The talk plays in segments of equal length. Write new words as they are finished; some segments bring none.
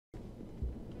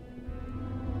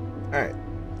Alright.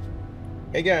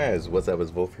 Hey guys, what's up?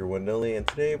 It's Volf here, one and only, and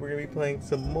today we're going to be playing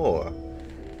some more.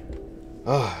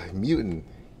 Mutant,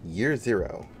 Year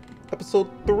Zero. Episode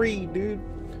 3, dude.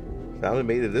 Finally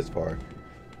made it this far.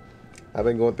 I've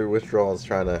been going through withdrawals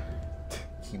trying to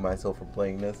keep myself from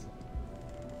playing this.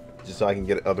 Just so I can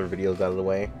get other videos out of the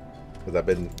way. Because I've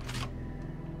been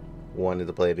wanting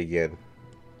to play it again.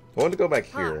 I want to go back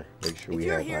here, make sure we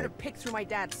have If you're here to pick through my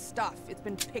dad's stuff, it's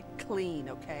been picked clean,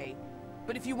 okay?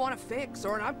 But if you want a fix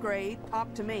or an upgrade,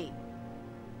 talk to me.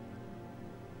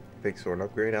 Fix or an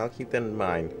upgrade, I'll keep that in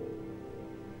mind.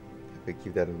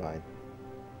 Keep that in mind.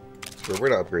 So we're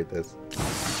gonna upgrade this.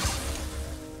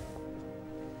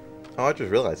 Oh, I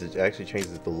just realized it actually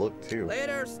changes the look too.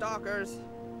 Later, stalkers.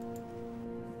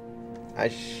 I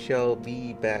shall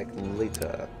be back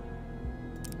later.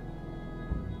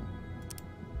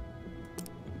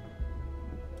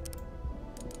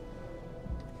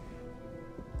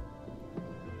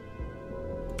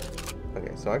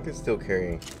 Okay, so I can still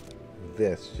carry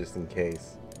this just in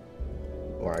case.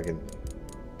 Or I can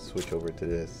switch over to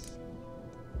this.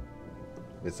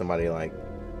 Is somebody like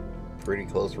pretty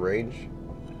close range?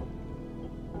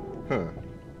 Huh.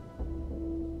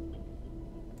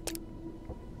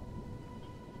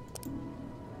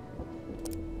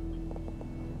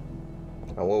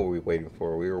 Now what were we waiting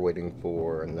for? We were waiting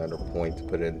for another point to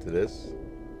put into this.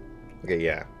 Okay,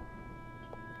 yeah.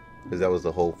 Because that was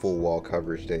the whole full wall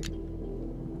coverage thing.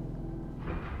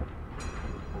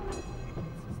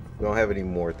 We don't have any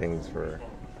more things for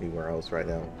anywhere else right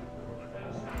now.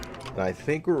 And I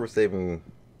think we were saving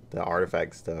the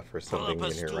artifact stuff or something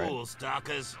in here, right?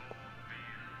 Stalkers.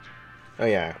 Oh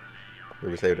yeah. We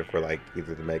were saving it for like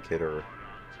either the med kit or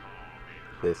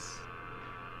this.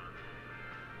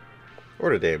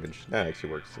 Or the damage. That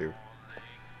actually works too.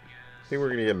 I think we're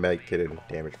gonna get med kit and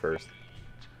damage first.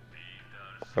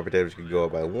 Cover damage can go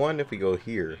up by 1 if we go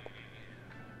here.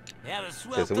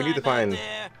 Okay, so we need to find,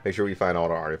 make sure we find all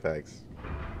the artifacts.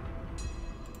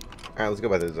 Alright, let's go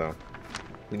by this zone.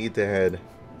 We need to head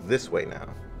this way now.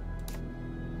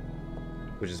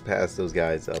 Which is past those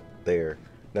guys up there.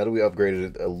 Now that we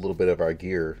upgraded a little bit of our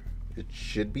gear, it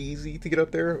should be easy to get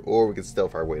up there, or we can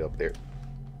stealth our way up there.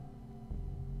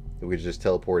 We could just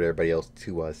teleport everybody else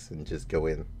to us and just go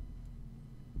in.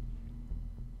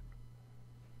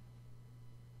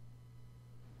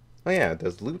 Oh yeah,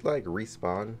 does loot like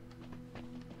respawn?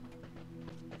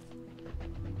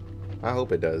 I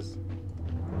hope it does.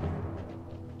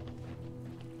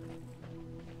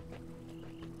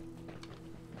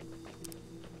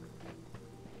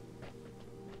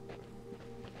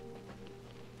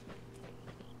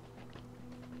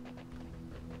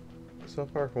 So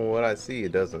far from what I see,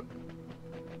 it doesn't.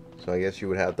 So I guess you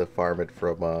would have to farm it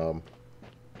from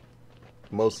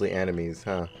mostly enemies,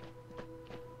 huh?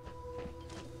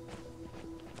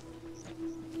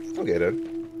 Okay then.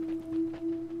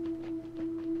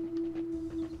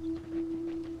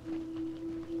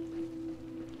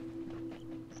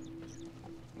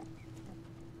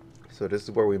 So this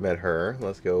is where we met her.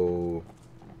 Let's go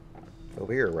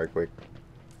over here right quick.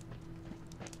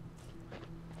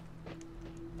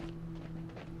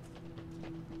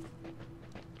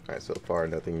 Alright, so far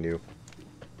nothing new.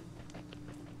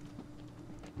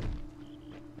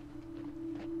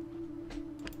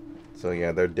 So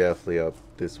yeah, they're definitely up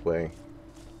this way.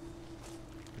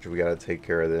 Which we gotta take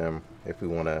care of them if we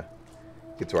wanna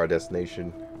get to our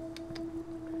destination.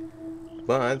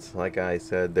 But, like I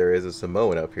said, there is a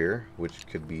Samoan up here, which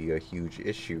could be a huge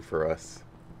issue for us.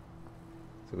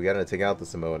 So we gotta take out the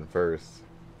Samoan first.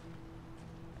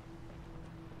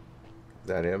 Is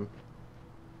that him?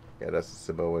 Yeah, that's the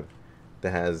Samoan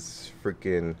that has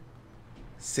freaking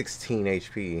 16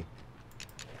 HP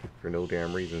for no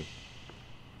damn reason.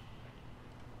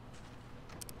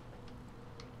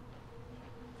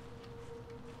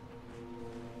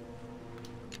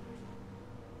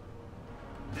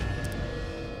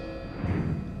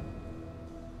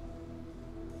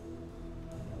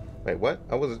 Wait, what?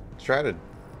 I wasn't trying to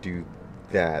do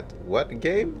that. What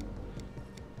game?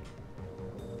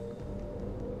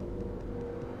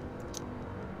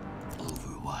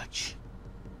 Overwatch.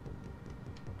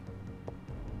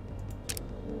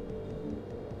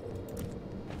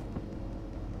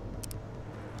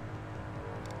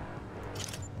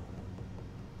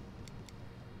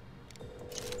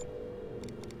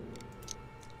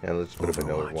 Yeah, let's put up an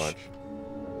Overwatch.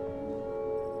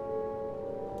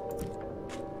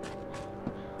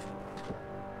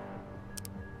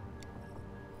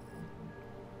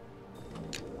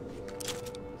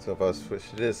 So if I switch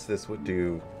to this, this would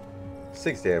do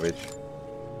 6 damage,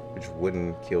 which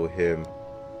wouldn't kill him.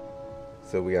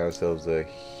 So we got ourselves a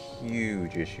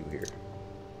huge issue here.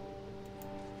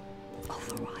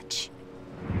 Overwatch.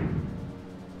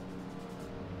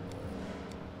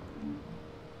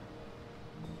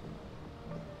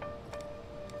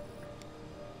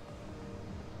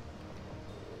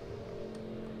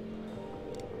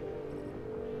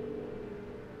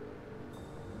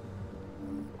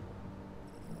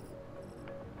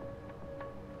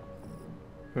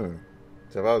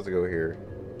 So if I was to go here,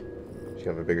 should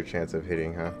have a bigger chance of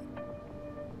hitting, huh?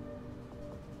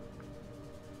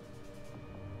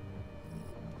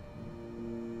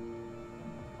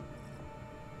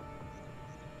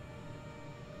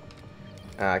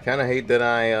 I kind of hate that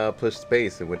I pushed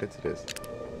space and went into this.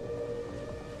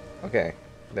 Okay,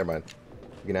 never mind.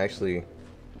 You can actually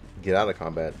get out of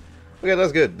combat. Okay,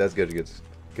 that's good. That's good.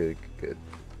 Good.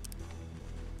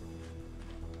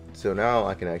 So now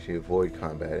I can actually avoid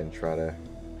combat and try to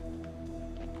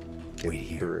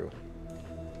get through.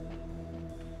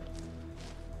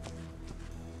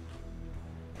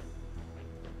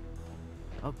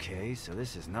 Okay, so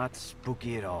this is not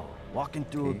spooky at all. Walking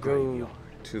through a Can you graveyard. go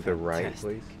to the right,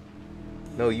 please?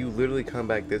 No, you literally come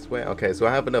back this way? Okay, so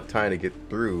I have enough time to get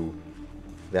through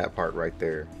that part right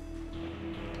there.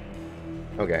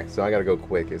 Okay, so I gotta go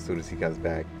quick as soon as he comes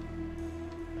back.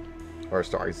 Or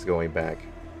starts going back.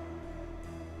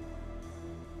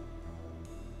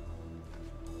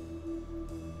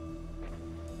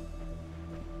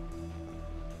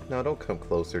 No, don't come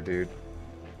closer, dude.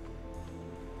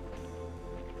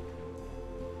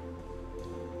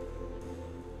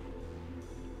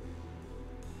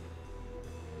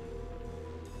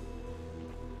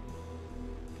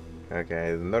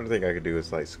 Okay, another thing I could do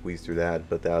is like squeeze through that,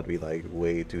 but that would be like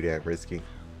way too damn risky.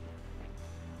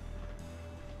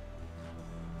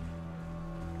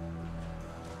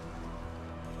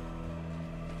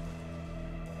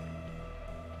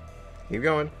 Keep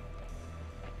going.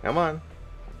 Come on.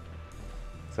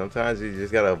 Sometimes you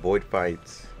just gotta avoid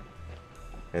fights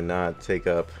and not take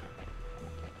up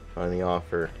on the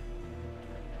offer.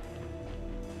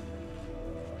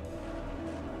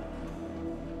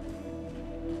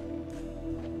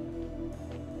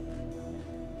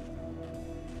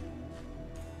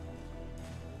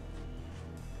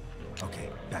 Okay,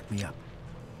 back me up.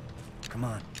 Come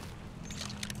on.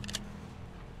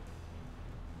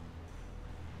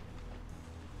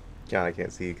 God, I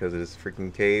can't see because of this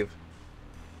freaking cave,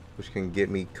 which can get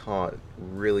me caught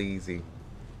really easy.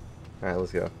 Alright,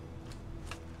 let's go.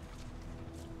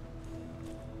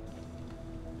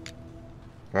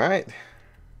 Alright.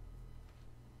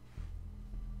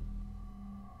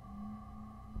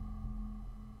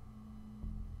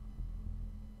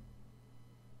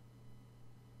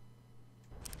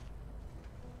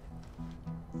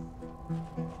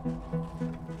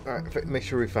 Alright, make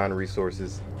sure we find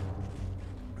resources.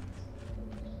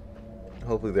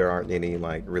 Hopefully there aren't any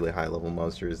like really high level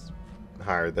monsters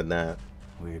higher than that.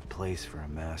 Weird place for a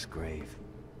mass grave.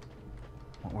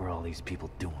 What were all these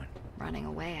people doing? Running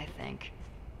away, I think.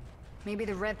 Maybe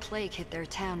the Red Plague hit their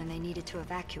town and they needed to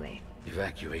evacuate.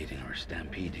 Evacuating or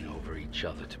stampeding over each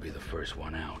other to be the first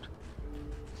one out.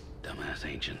 Dumbass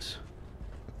ancients.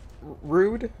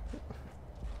 Rude.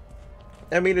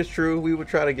 I mean, it's true. We would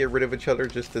try to get rid of each other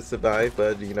just to survive,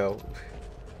 but you know,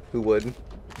 who wouldn't?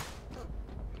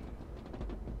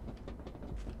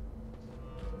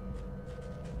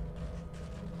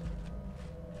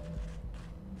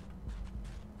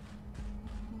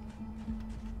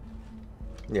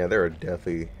 Yeah, there are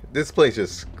definitely... This place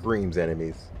just screams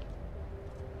enemies.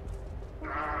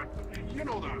 You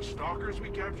know those stalkers we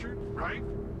captured, right?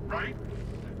 Right?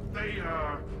 They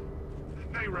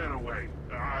ran away.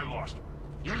 I lost them.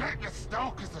 You let the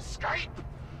stalkers escape?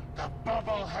 The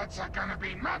bobbleheads are gonna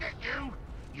be mad at you.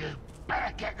 You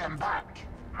better get them back.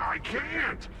 I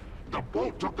can't! The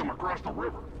boat took them across the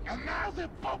river. And now the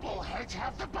bobbleheads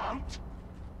have the boat?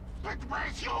 But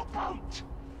where's your boat?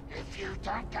 If you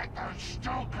don't get those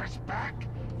stalkers back,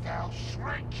 they'll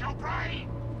shrink your brain.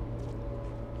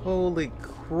 Holy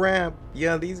crap.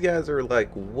 Yeah, these guys are like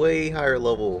way higher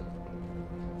level.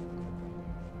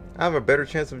 I have a better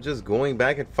chance of just going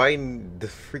back and fighting the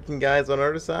freaking guys on the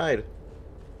other side.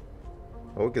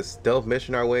 Or we could stealth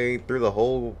mission our way through the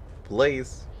whole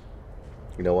place.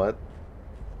 You know what?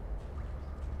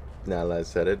 Now that I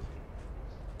said it.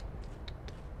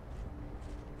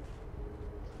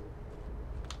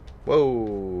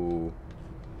 Whoa!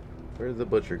 Where did the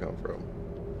butcher come from?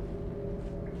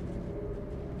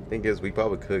 Thing is, we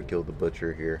probably could kill the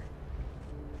butcher here.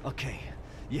 Okay,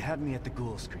 you had me at the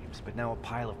ghoul screams, but now a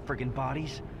pile of friggin'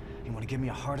 bodies? You wanna give me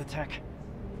a heart attack?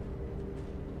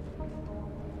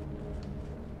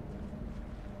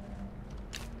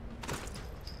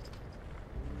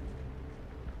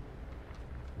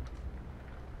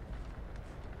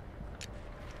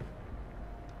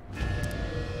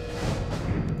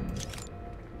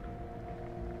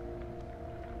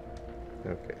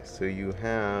 so you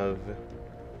have...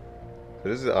 So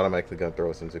this is automatically going to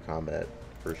throw us into combat,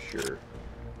 for sure.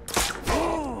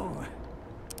 Oh!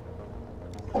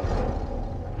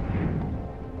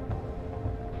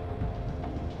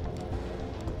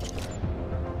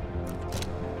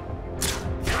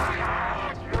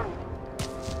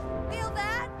 Feel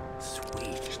that?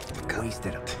 Sweet.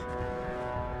 Wasted him.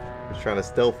 We're trying to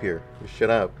stealth here. Just shut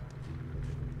up.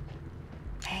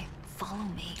 Hey, follow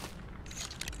me.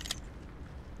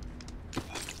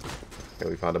 Okay,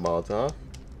 we found a Molotov.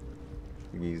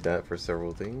 We can use that for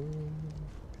several things.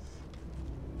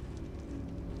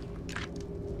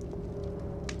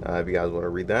 If you guys want to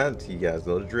read that, you guys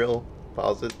know the drill.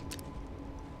 Pause it.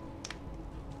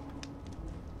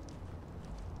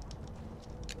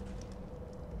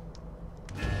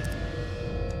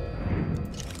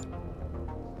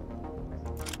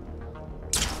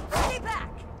 Stay back!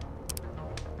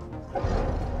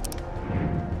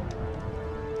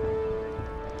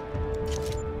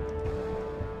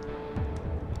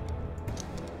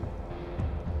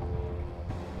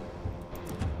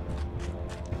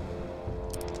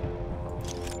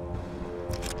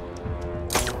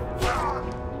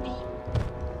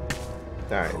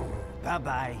 Alright,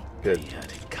 Bye-bye. good. He had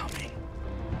it coming.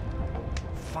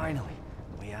 Finally,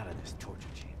 way out of this torture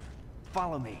chamber.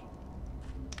 Follow me.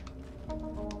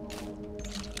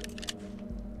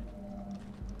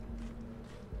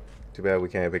 Too bad we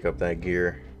can't pick up that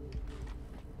gear.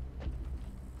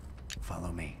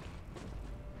 Follow me.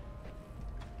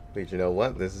 But you know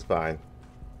what? This is fine.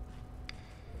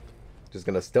 Just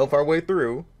gonna stealth our way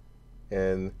through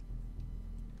and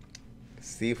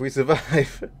see if we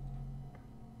survive.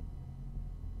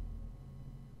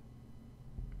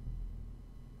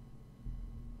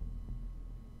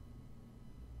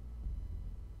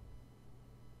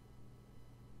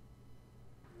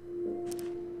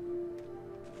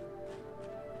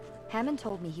 Hammond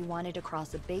told me he wanted to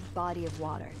cross a big body of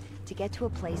water to get to a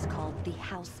place called the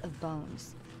House of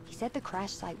Bones. He said the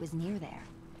crash site was near there.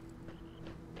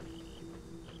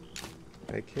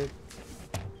 Hey, kid.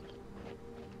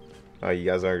 Oh, you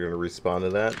guys aren't gonna respond to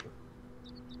that?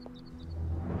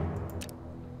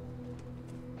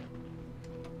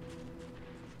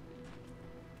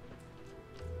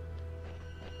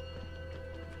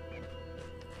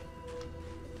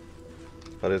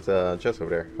 Oh, there's a chest over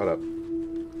there. Hold up.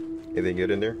 Anything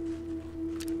good in there?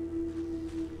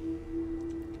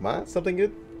 Come on, something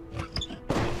good?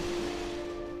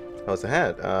 Oh, it's a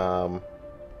hat.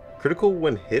 Critical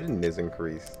when hidden is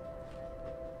increased.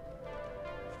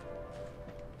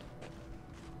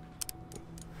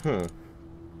 I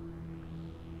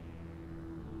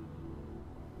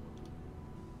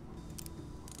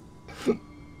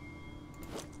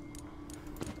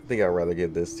think I'd rather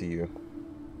give this to you.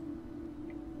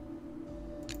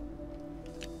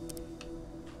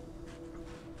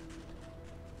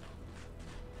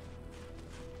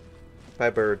 Bye,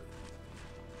 bird.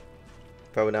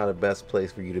 Probably not the best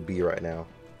place for you to be right now,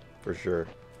 for sure.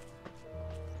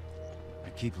 I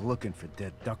keep looking for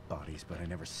dead duck bodies, but I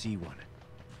never see one.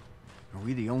 Are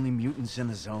we the only mutants in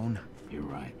the zone? You're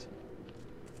right.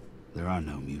 There are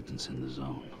no mutants in the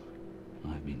zone.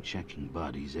 I've been checking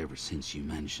bodies ever since you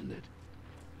mentioned it.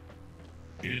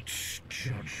 It's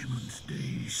Judgment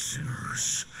Day,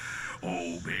 sinners.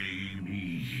 Obey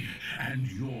me, and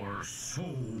your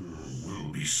soul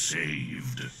will be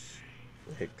saved.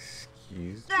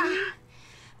 Excuse me? Ah,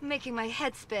 making my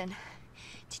head spin.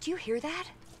 Did you hear that?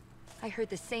 I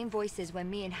heard the same voices when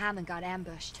me and Hammond got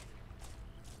ambushed.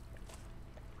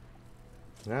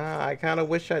 Nah, I kind of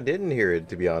wish I didn't hear it,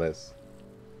 to be honest.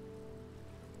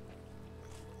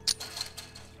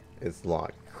 It's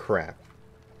locked. Crap.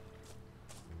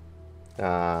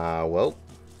 Well.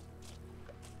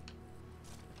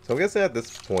 So I'm guessing at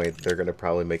this point, they're going to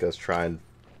probably make us try and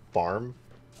farm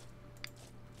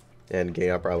and gain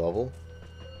up our level.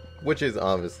 Which is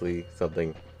obviously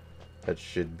something that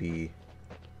should be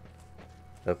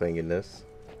a thing in this.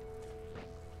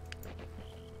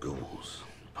 Ghouls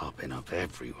popping up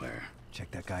everywhere.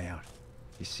 Check that guy out.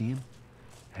 You see him?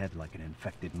 Head like an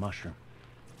infected mushroom.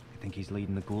 You think he's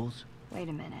leading the ghouls? Wait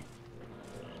a minute.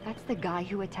 That's the guy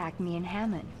who attacked me and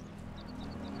Hammond.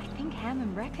 I think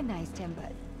Hammond recognized him,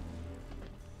 but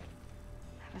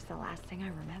that was the last thing I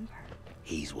remember.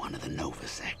 He's one of the Nova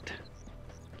sect.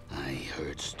 I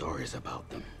heard stories about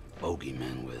them.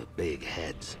 Bogeymen with big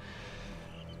heads.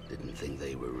 Didn't think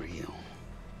they were real.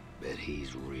 Bet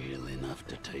he's real enough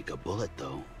to take a bullet,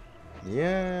 though.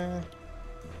 Yeah.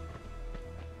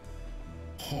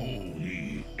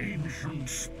 Holy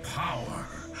Ancient's power,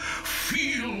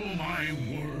 feel my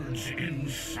words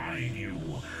inside you,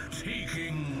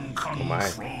 taking control.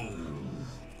 my.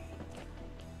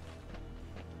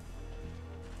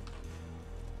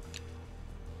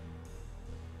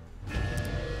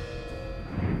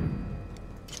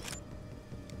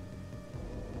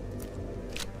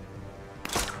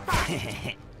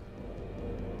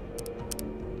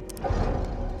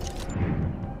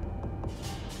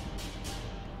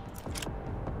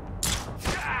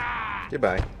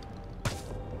 Goodbye.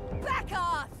 Back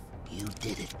off! You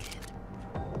did it, kid.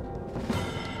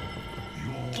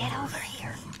 Get over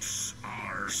here. Thoughts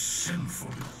are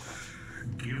sinful.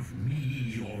 Give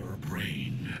me your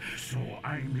brain, so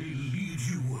I may lead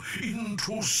you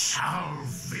into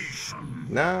salvation.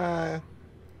 Nah.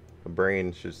 The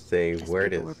brain should say Just where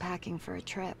it people is. were packing for a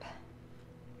trip.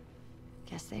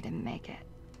 Guess they didn't make it.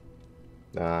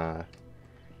 Nah.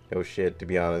 No shit, to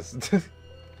be honest.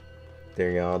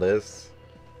 During all this.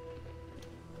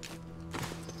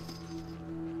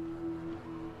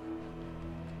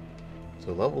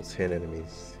 So level 10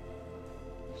 enemies.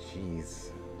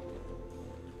 Jeez.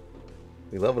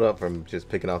 We leveled up from just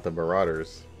picking off the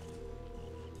marauders.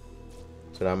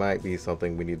 So that might be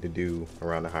something we need to do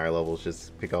around the higher levels.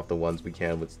 Just pick off the ones we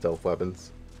can with stealth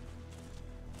weapons.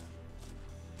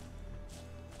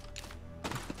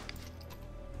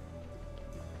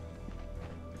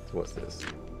 So what's this?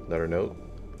 Another note?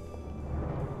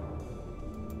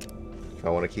 If I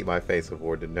want to keep my face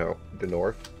avoid the north.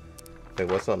 Hey,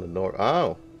 what's on the north?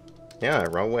 Oh! Yeah,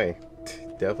 wrong way.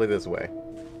 Definitely this way.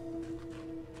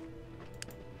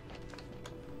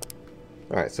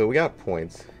 Alright, so we got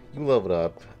points. You leveled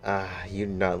up. You're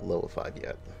not level 5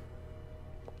 yet.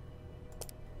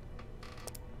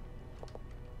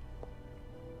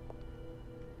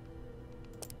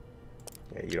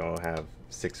 Yeah, you don't have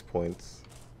 6 points.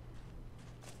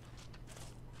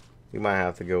 You might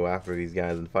have to go after these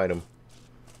guys and fight them.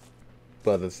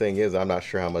 But the thing is, I'm not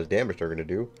sure how much damage they're going to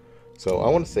do. So I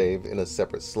want to save in a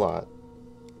separate slot.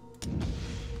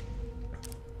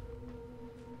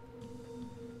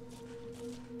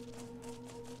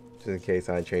 Just in case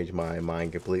I change my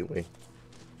mind completely.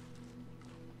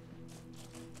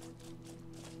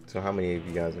 So how many of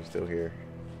you guys are still here?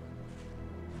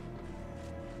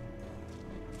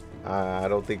 I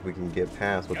don't think we can get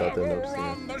past without them noticing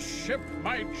us. On the ship,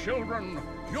 my children.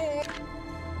 Your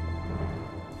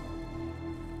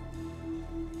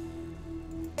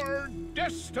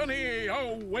destiny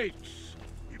awaits.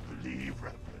 We believe,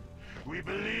 Reverend. We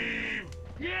believe.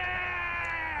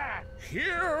 Yeah!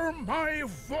 Hear my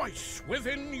voice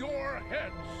within your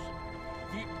heads.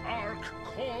 The Ark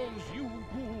calls you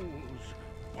ghouls,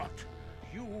 but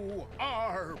you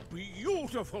are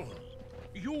beautiful.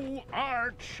 You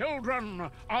are children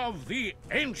of the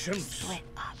Ancients. Split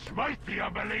up. Smite the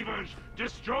unbelievers!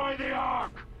 Destroy the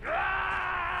Ark!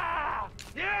 Ah!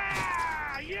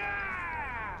 Yeah!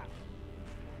 Yeah!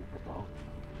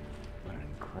 What an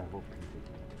incredible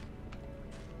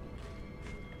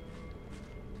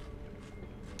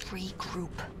people.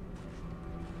 Regroup.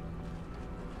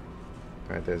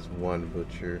 Alright, there's one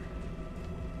butcher.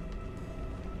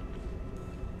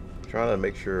 Trying to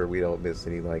make sure we don't miss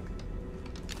any, like,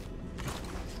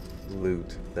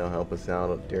 loot that'll help us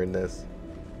out during this.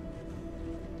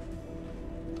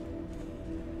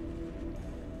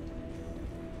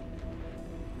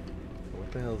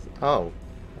 What the hell's... Oh!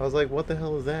 I was like, what the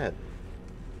hell is that?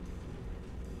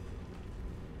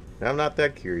 I'm not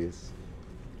that curious.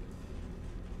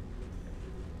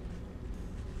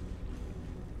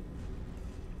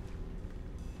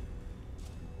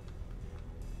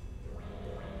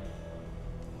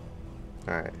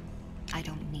 Alright. I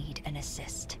don't need an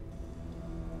assist.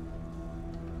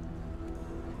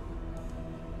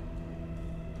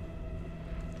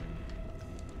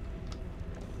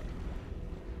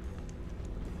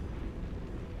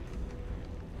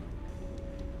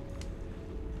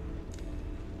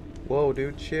 Whoa,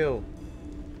 dude, chill.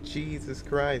 Jesus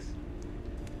Christ.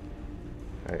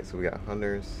 Alright, so we got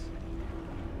hunters.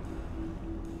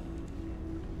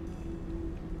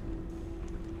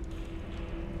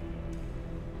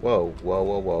 Whoa, whoa,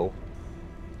 whoa, whoa.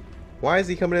 Why is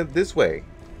he coming in this way?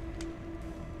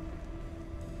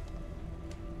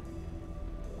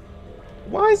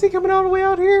 Why is he coming all the way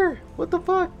out here? What the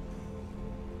fuck?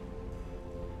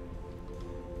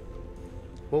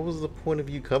 What was the point of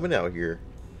you coming out here?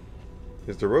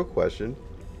 Is the real question.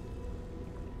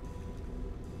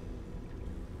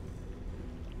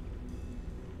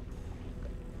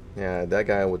 Yeah, that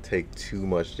guy would take too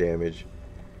much damage.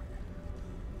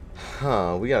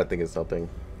 Huh, we gotta think of something.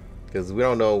 Because we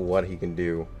don't know what he can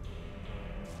do.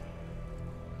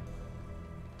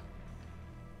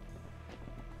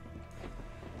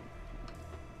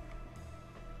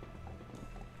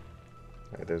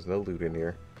 there's no loot in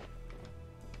here.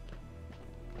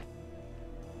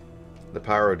 The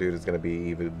pyro dude is going to be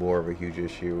even more of a huge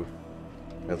issue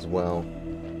as well.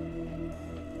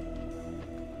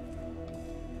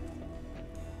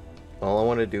 All I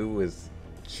want to do is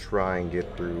try and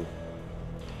get through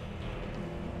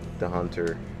the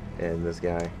hunter and this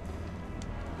guy.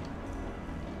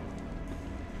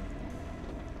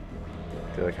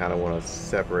 Because I kind of want to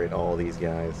separate all these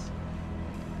guys.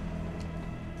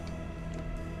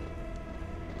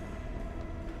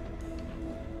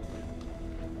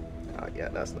 Oh yeah,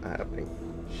 that's not happening.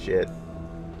 Shit.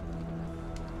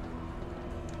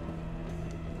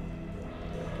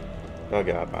 Oh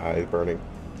god, my eye is burning.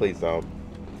 Please don't.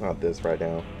 Not this right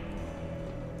now.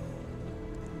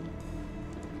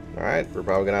 Alright, we're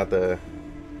probably gonna have to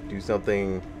do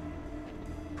something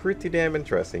pretty damn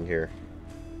interesting here.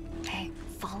 Hey,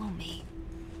 follow me.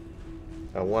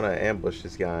 I want to ambush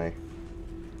this guy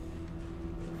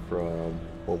from,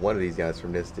 well, one of these guys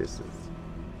from this distance.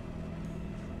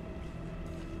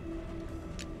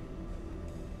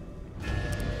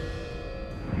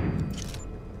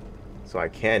 So I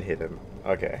can hit him.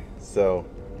 Okay, so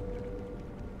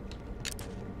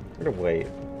I'm gonna wait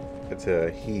until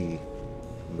he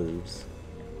moves.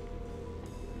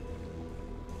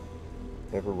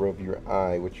 Never rub your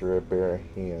eye with your bare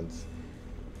hands.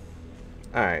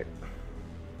 Alright.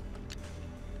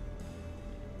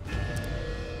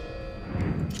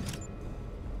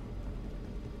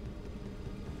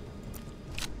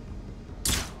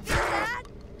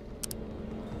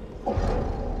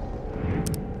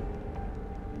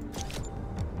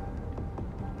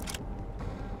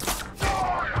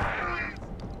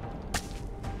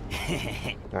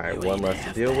 Alright, one less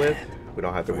to deal with. We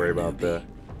don't have to worry about the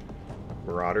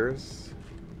marauders.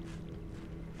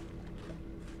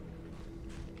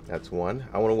 That's one.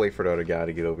 I want to wait for the other guy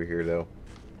to get over here though,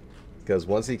 because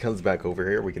once he comes back over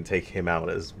here, we can take him out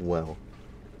as well.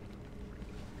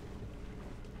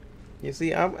 You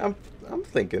see, I'm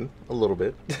thinking a little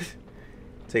bit.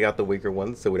 Take out the weaker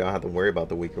ones so we don't have to worry about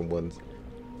the weaker ones.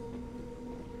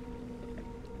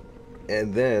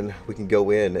 And then we can go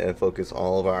in and focus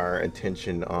all of our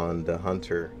attention on the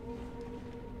hunter.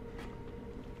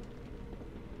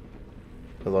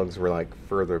 As long as we're like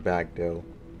further back though.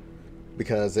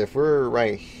 Because if we're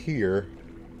right here,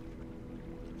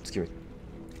 excuse me,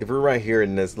 if we're right here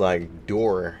in this like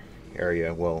door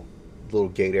area, well, little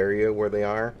gate area where they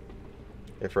are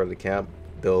in front of the camp,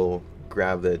 they'll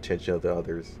grab the attention of the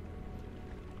others.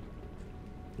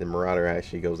 The marauder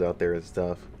actually goes out there and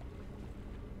stuff.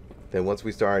 Then once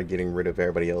we start getting rid of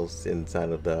everybody else inside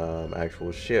of the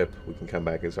actual ship, we can come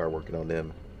back and start working on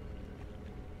them.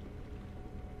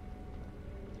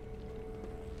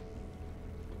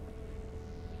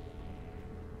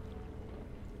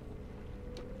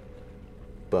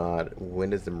 But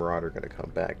when is the marauder going to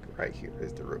come back? Right here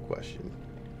is the real question.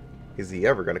 Is he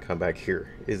ever going to come back here?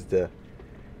 Is the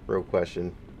real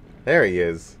question. There he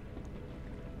is.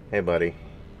 Hey, buddy.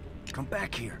 Come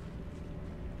back here.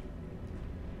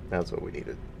 That's what we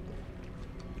needed.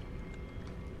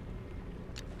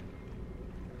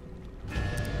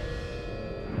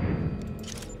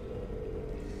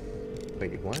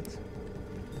 Wait, what?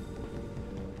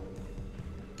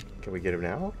 Can we get him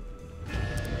now?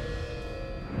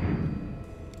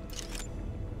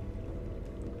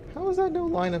 How is that no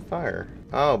line of fire?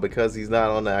 Oh, because he's not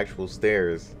on the actual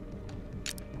stairs.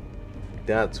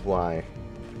 That's why.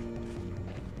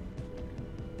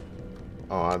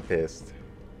 Oh, I'm pissed.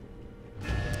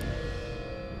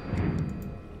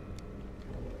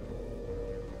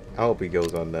 I hope he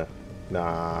goes on the...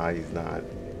 Nah, he's not.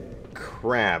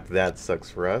 Crap, that sucks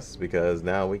for us, because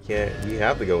now we can't... We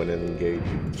have to go in and engage.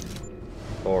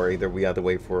 Or either we have to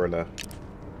wait for an...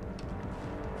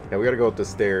 Yeah, we gotta go up the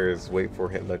stairs, wait for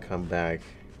him to come back.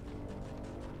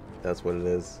 That's what it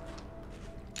is.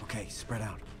 Okay, spread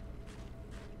out.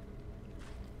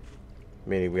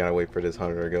 Meaning we gotta wait for this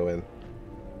hunter to go in.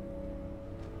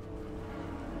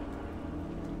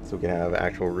 So we can have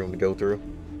actual room to go through.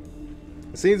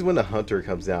 It seems when the hunter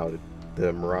comes out,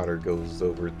 the marauder goes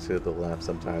over to the left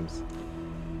sometimes.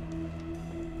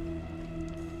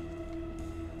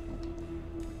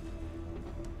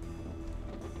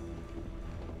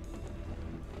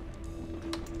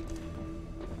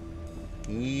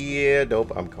 Yeah,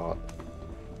 nope, I'm caught.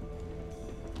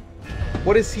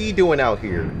 What is he doing out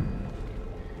here?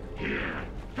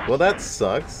 Well, that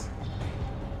sucks.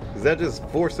 Because that just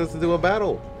forced us to do a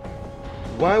battle.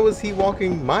 Why was he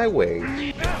walking my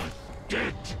way?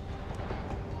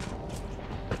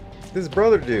 This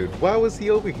brother dude, why was he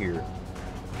over here?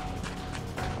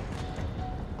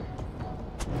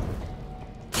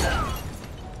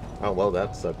 Oh, well,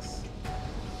 that sucks.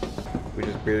 We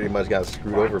just pretty much got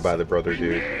screwed over by the brother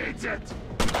dude.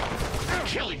 I'll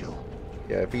kill you.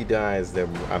 Yeah, if he dies, then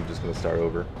I'm just gonna start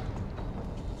over.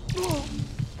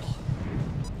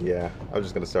 Yeah, I'm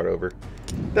just gonna start over.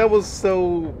 That was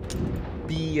so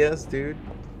BS, dude.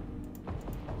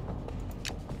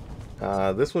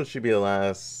 This one should be the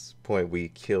last point we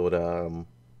killed one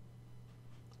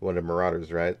of the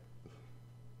Marauders, right? At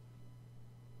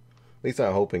least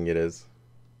I'm hoping it is.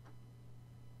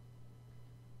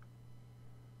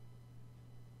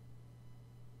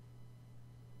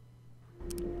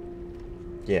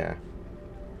 Yeah.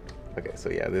 Okay, so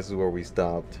yeah, this is where we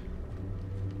stopped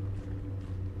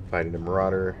fighting the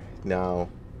Marauder. Now,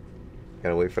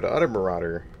 gotta wait for the other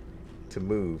Marauder to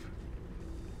move.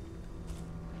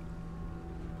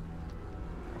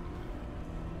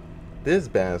 This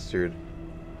bastard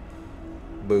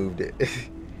moved it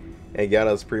and got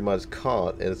us pretty much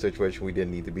caught in a situation we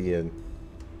didn't need to be in.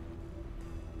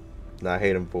 And I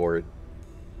hate him for it.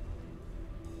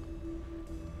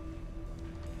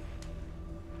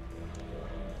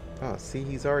 Oh, see,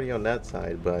 he's already on that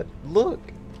side, but look!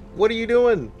 What are you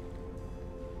doing?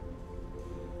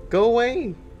 Go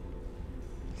away!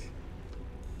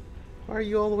 Why are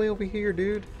you all the way over here,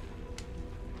 dude?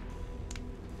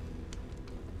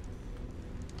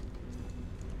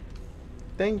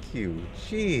 Thank you.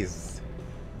 Jeez.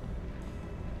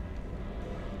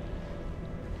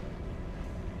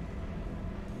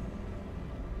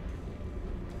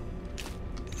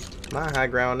 My high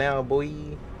ground now, boy.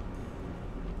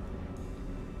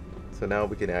 So now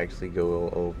we can actually go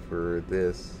over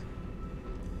this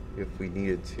if we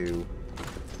needed to.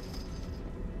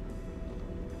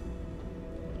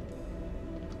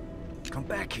 Come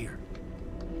back here.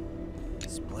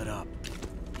 Split up.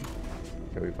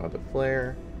 Okay, we found the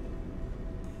flare.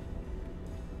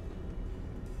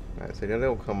 Alright, so now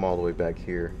they'll come all the way back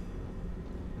here,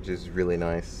 which is really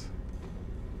nice.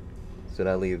 So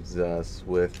that leaves us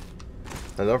with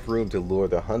enough room to lure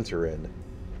the hunter in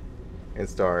and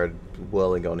start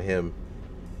dwelling on him.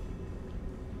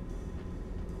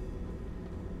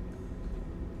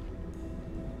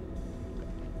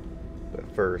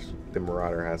 But first, the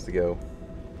Marauder has to go.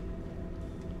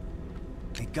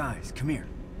 Hey guys, come here.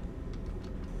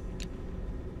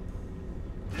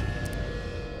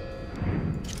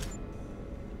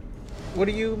 What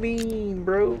do you mean,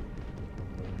 bro?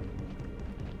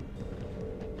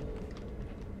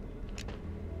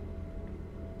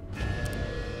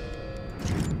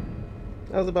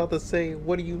 I was about to say,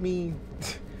 what do you mean?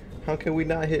 How can we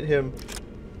not hit him?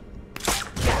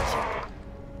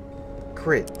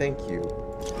 Crit, thank you.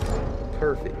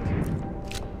 Perfect.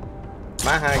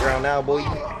 My high ground now, boy.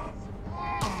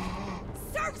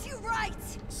 Serves you right!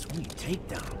 Sweet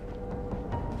takedown.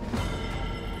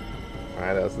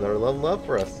 Alright, that's another level up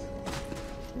for us.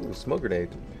 Ooh, smoke grenade.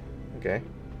 Okay.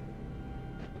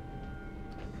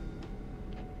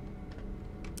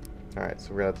 Alright,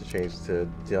 so we're gonna have to change to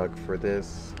Duck for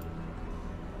this.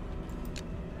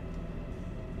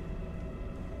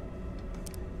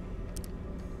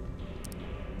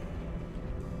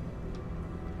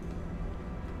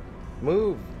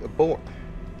 Move!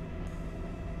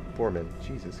 Foreman.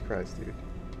 Jesus Christ, dude.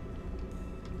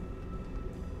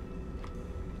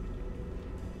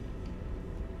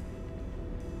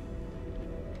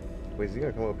 Wait, is he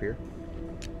gonna come up here?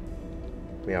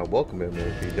 I mean, I'll welcome him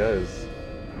if he does.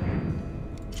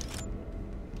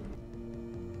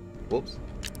 Whoops.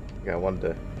 Yeah, I wanted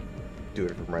to do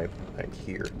it from right back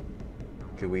here.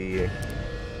 Could we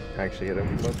actually hit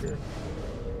him from up here?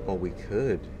 Oh, we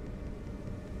could.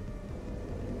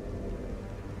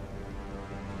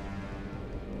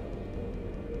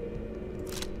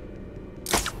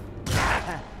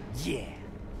 Yeah.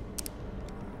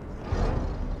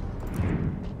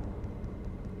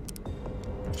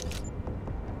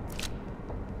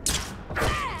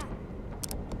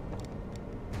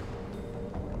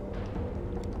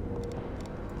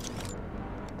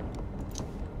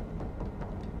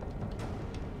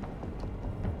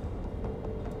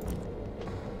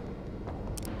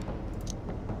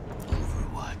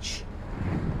 Overwatch.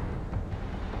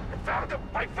 I found him!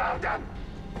 I found him!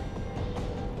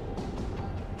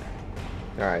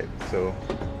 Alright, so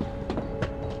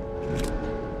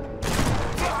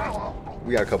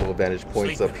we got a couple of vantage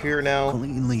points up here now,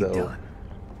 Cleanly so done.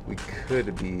 we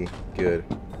could be good.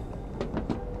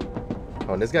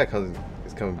 Oh, and this guy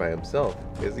is coming by himself.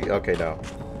 Is he? Okay, no.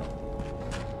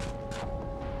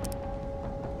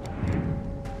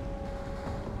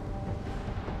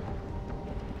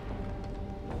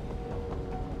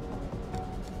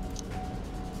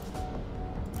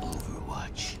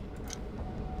 Overwatch.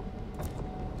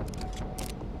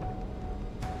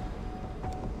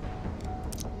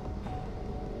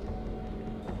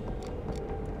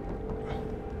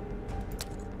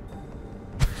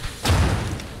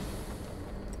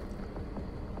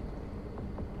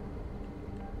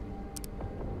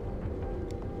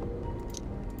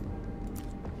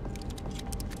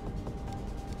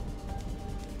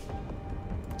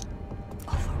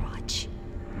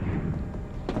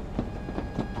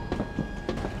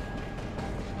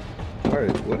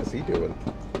 What is he doing?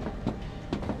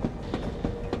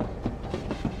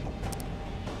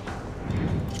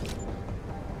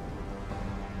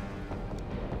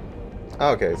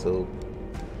 Okay, so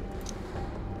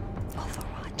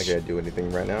I can't do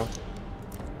anything right now.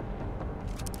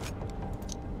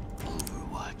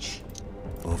 Overwatch.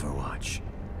 Overwatch.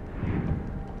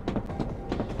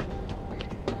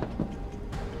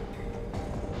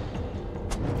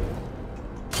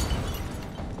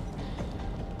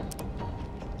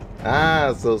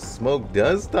 Ah, so smoke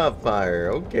does stop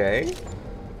fire. Okay.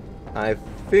 I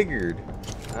figured.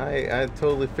 I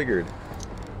totally figured.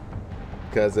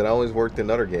 Because it always worked in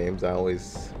other games. I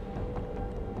always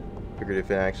figured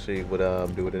if it actually would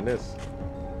do it in this.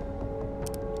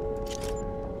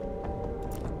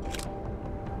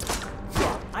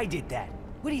 I did that.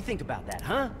 What do you think about that,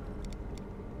 huh?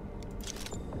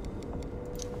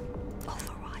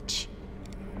 Overwatch.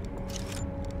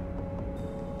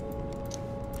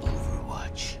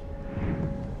 Overwatch.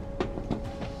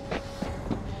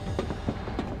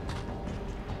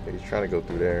 He's trying to go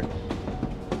through there.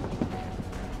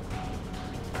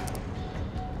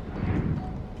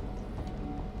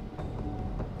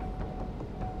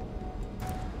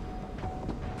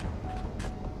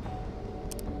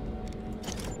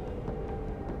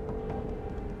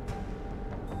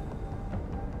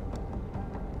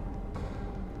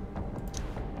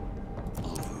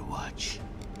 Overwatch.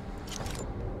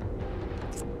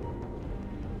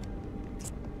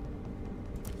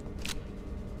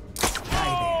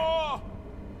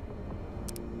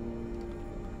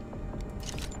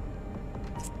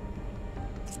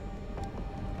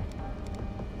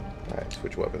 Alright,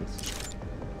 switch weapons.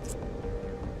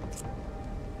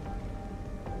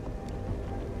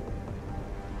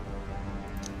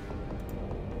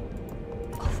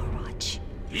 Overwatch.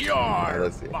 You're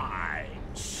let's see. my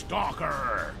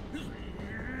stalker.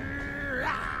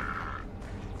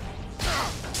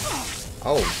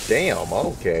 Oh, damn.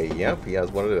 Okay, yep, he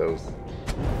has one of those.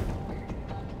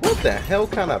 What the hell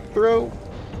kind of throw?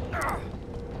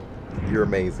 You're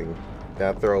amazing.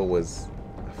 That throw was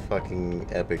fucking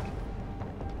epic.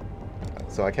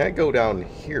 So I can't go down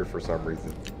here for some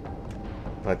reason.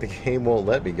 Like, the game won't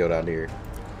let me go down here.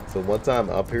 So once I'm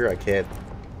up here, I can't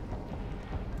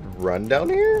run down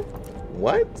here?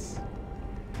 What?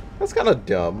 That's kind of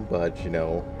dumb, but, you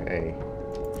know, hey,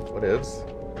 what ifs?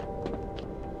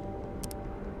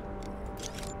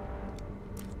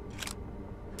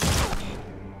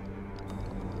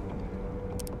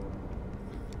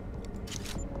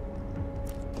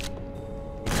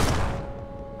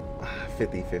 Ah,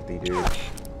 50-50, dude.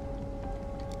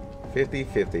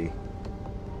 50-50.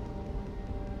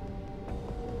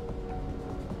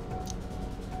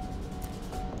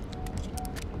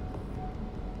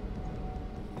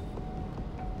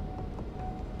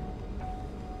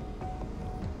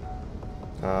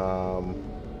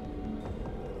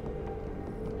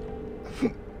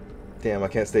 Damn, I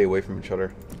can't stay away from each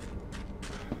other.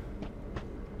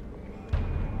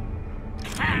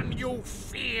 Can you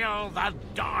feel the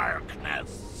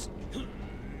darkness?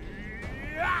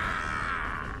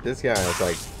 This guy is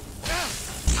like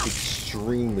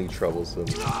extremely troublesome.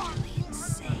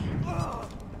 Insane. You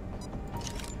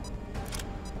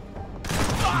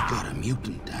got a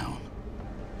mutant down.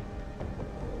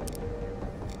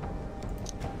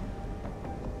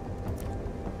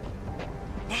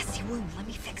 Nasty wound. Let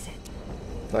me fix it.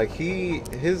 Like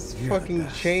his fucking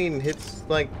chain hits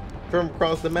like from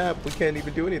across the map. We can't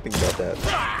even do anything about that.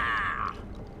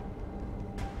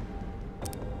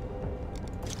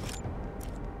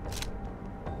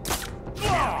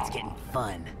 Now it's getting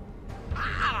fun.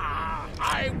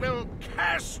 I will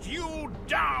cast you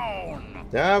down.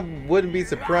 I wouldn't be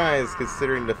surprised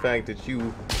considering the fact that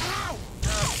you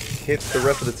hit the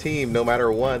rest of the team no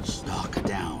matter what. Stalker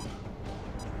down.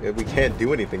 If we can't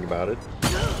do anything about it.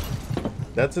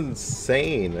 That's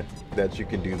insane that you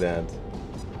can do that.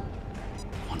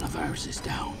 One of ours is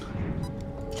down.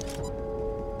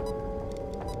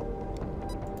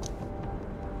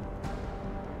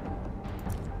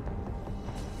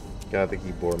 God, to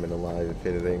keep Borman alive, if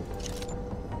anything.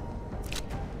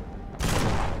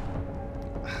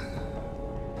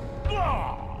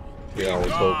 Yeah, I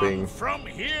was hoping. From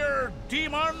here,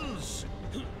 demons.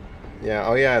 Yeah,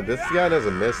 oh yeah, this guy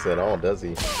doesn't miss at all, does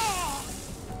he?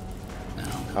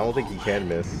 I don't think he can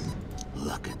miss.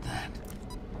 Look at that.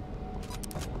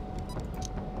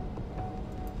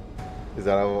 Is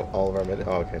that all of our med?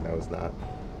 Oh, okay, no, it's not.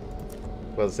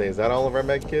 Well, to say, is that all of our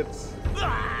med kits?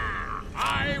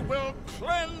 I will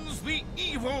cleanse the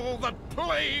evil that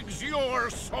plagues your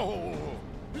soul.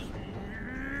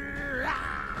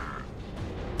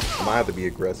 I might have to be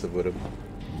aggressive with him.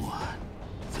 What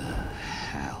the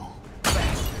hell?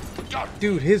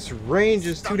 Dude, his range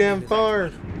is too damn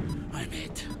far. I'm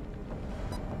it.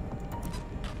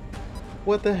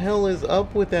 What the hell is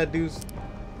up with that dude's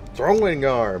throwing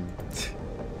arm?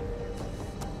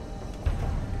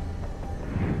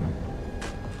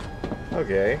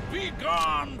 Okay. Be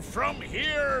gone from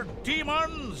here,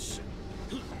 demons!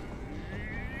 So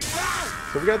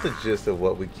we got the gist of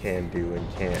what we can do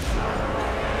and can't.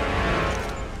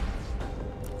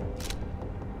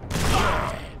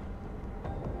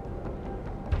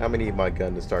 How many need my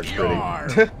gun to start spreading?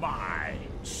 You're my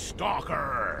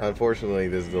stalker! Unfortunately,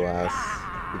 this is the last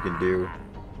we can do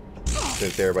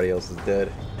since everybody else is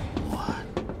dead.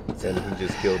 And he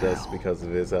just killed us because of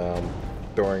his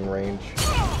throwing range,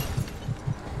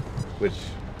 which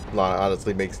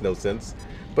honestly makes no sense.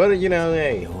 But you know,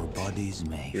 hey, Your body's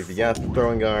made if you got the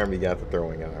throwing arm, you got the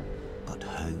throwing arm. but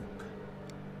hope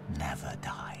never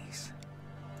dies.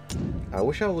 I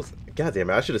wish I was. God damn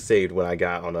it! I should have saved when I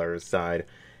got on the other side.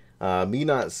 Me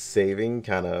not saving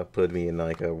kind of put me in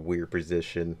like a weird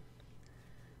position.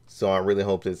 So I really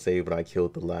hope to save when I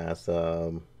killed the last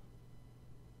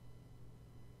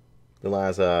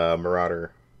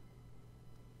Marauder.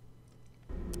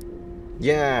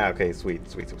 Yeah. Okay. Sweet.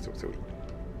 Sweet. Sweet. Sweet. Sweet.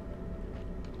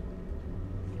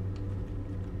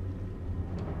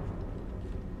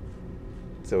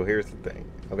 So here's the thing.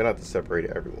 I'm gonna have to separate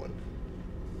everyone,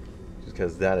 just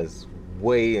because that is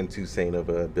way too insane of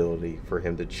an ability for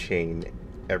him to chain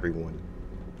everyone.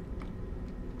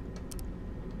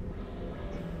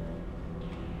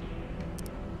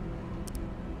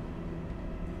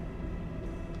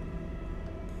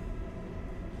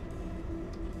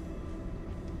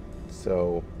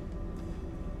 So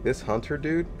this hunter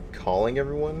dude calling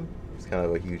everyone is kind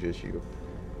of a huge issue.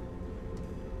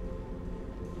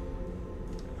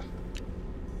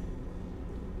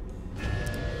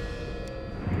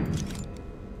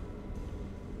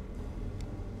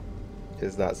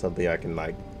 Is not something I can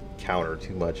like counter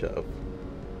too much of.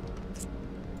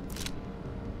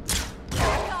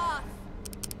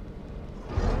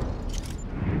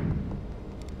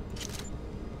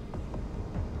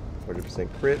 %,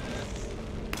 crit.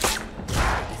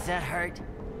 Does that hurt?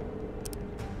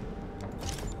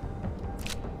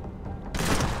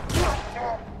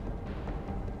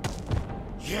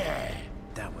 Yeah,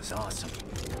 that was awesome.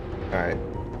 All right.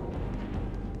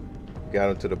 Got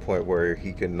him to the point where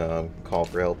he can call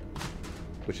for help,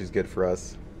 which is good for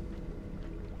us.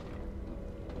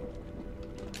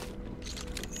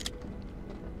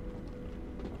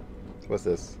 What's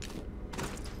this?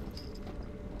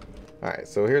 Alright,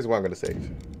 so here's what I'm going to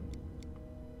save.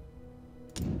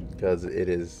 Because it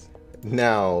is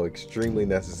now extremely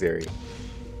necessary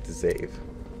to save.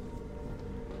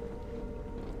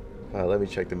 Let me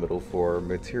check the middle for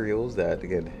materials that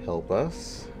can help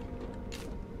us.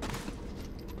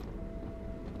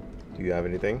 Do you have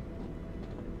anything?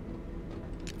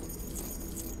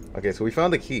 Okay, so we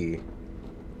found the key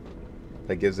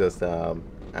that gives us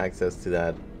access to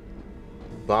that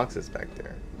boxes back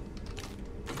there.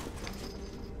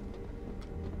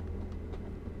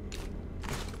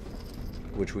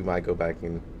 Which we might go back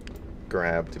and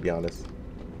grab, to be honest.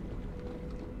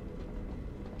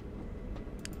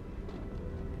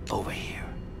 Over here.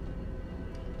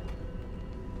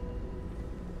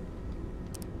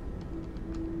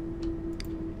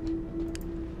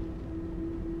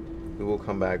 We will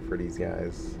come back for these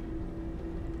guys.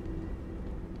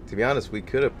 To be honest, we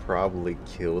could have probably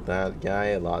killed that guy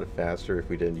a lot faster if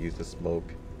we didn't use the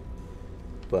smoke.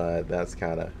 But that's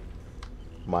kind of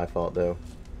my fault, though.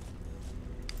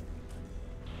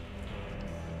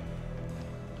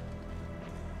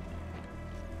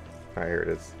 Alright, here it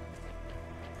is.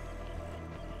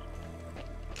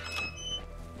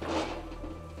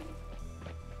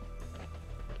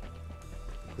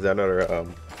 Is that another,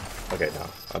 okay, no.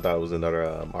 I thought it was another,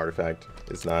 artifact.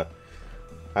 It's not.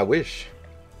 I wish.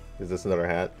 Is this another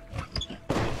hat?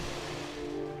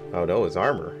 Oh no, it's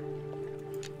armor.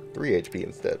 3 HP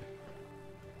instead.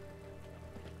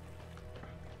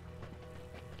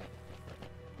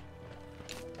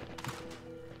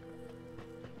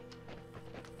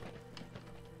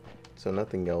 So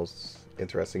nothing else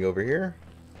interesting over here.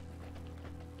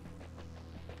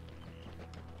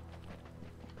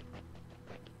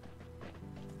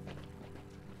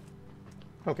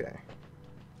 Okay.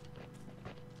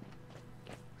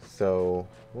 So,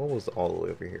 what was all the way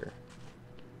over here?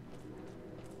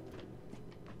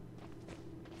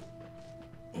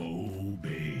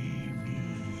 Obey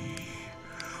me.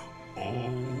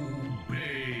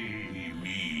 Obey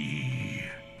me.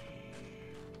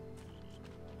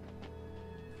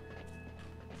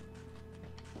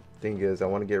 Thing is, I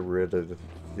want to get rid of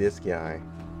this guy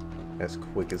as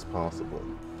quick as possible.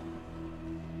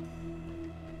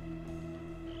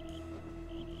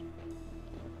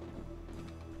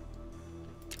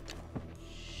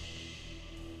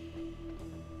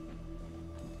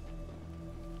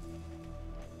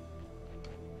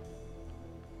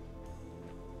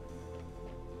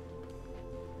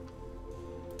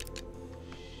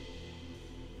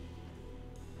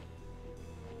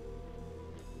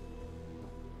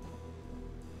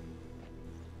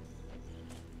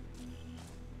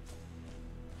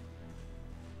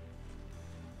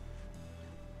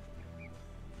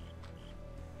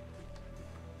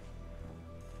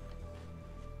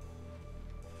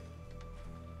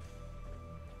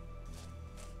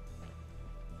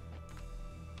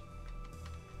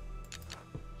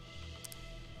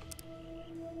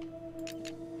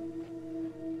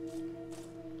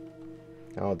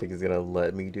 I don't think he's gonna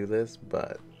let me do this,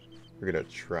 but we're gonna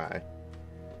try.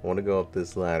 I want to go up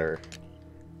this ladder,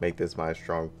 make this my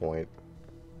strong point.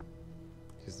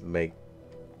 Just make...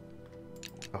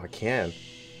 Oh, I can.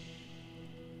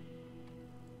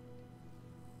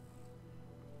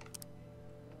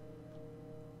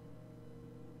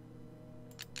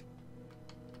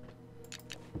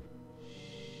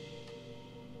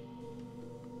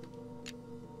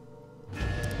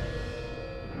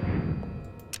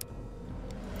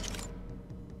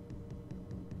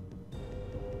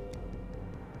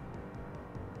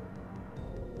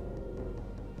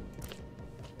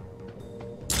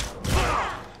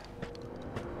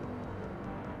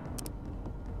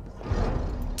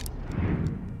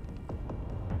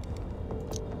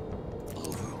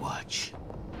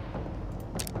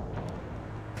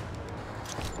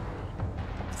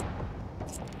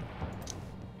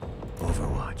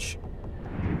 Overwatch.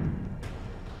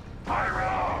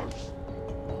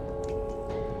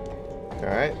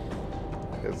 Alright.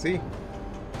 Let's see.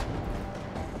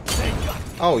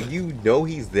 Oh, you know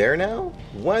he's there now?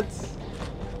 What?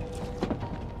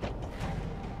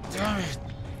 Damn it.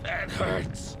 That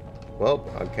hurts. Well,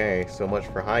 okay. So much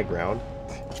for high ground.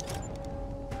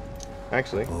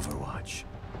 Actually. Overwatch.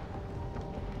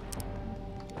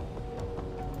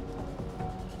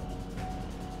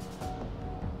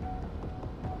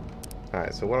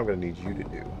 Alright, so what I'm going to need you to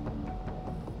do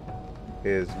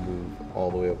is move all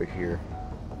the way over here.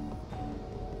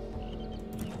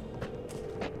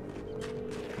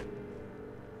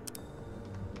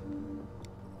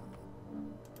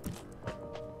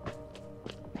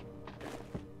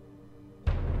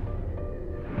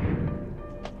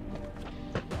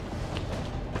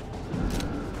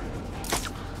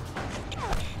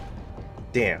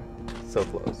 Damn, so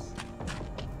close.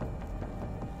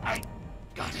 I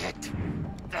got it.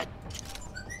 That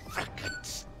frickin'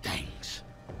 stinks.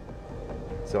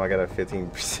 So I got a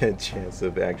 15% chance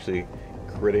of actually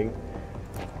critting.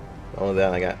 All of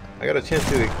that, I got a chance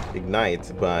to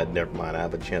ignite, but never mind. I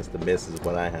have a chance to miss is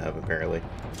what I have apparently.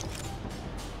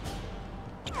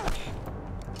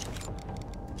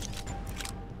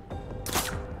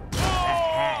 That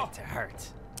had to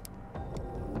hurt.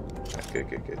 Good,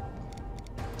 good, good.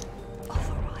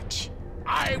 Overwatch.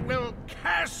 I will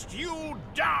cast you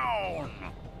down.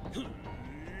 You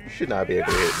should not be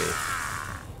able to hit me.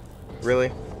 Really?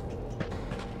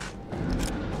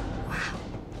 Wow,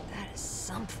 that is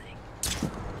something.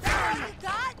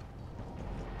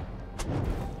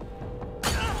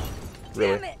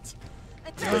 Really? Damn it!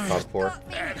 That's called for.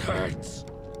 That hurts.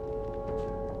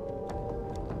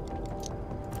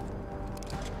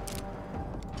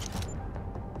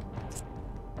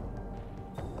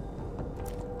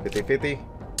 $50-50?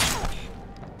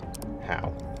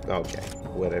 How? Okay.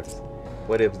 What ifs?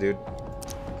 What ifs, dude?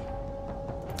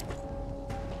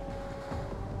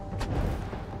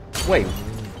 Wait.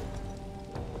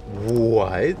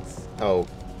 What? Oh.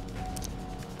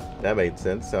 That made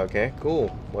sense. Okay, cool.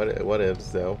 What ifs,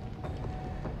 though?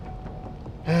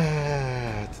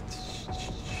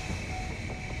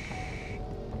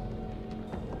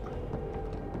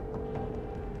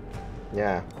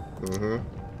 Yeah. Mm-hmm.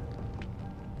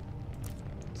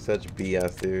 Such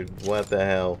BS, dude. What the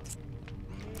hell?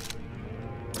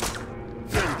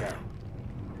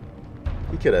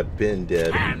 He could have been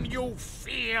dead. Can you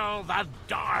feel the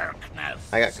darkness?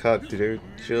 I got cucked, dude.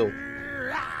 Chill.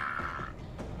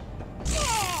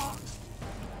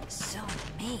 So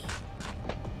mean.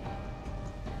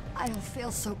 I don't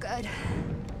feel so good.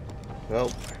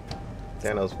 Well,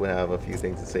 Thanos would have a few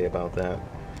things to say about that.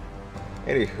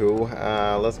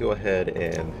 Anywho, let's go ahead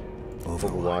and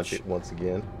Overwatch it once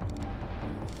again.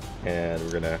 And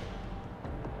we're gonna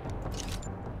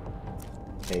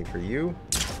aim for you.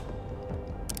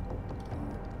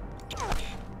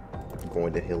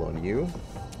 going to heal on you.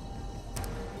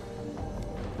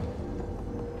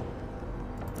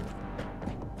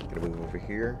 Gonna move over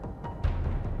here.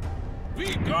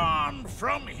 Be gone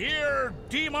from here,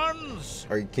 demons!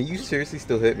 Can you seriously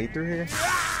still hit me through here?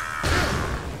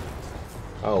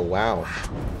 Oh wow.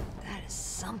 That is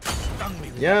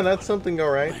something. Yeah, that's something,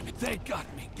 alright. They got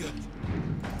me good.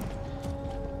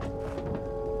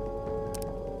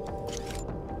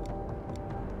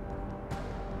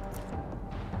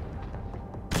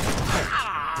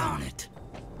 Darn it.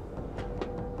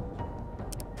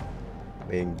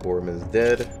 Main Borman's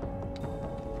dead.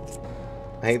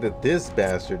 I hate that this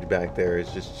bastard back there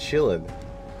is just chilling.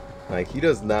 Like, he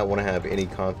does not want to have any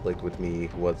conflict with me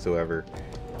whatsoever.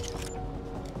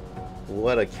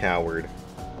 What a coward.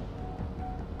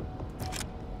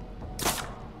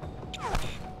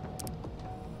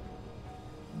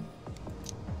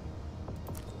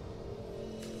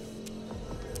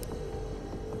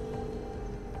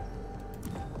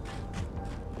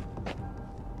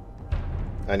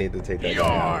 I need to take that guy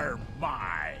out. You're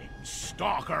mine,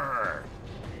 stalker!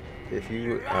 If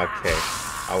you... Okay.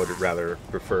 I would rather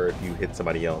prefer if you hit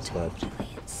somebody else, but...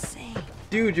 Insane.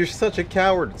 Dude, you're such a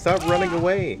coward. Stop running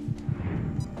away.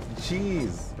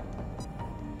 Jeez.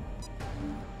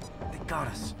 They got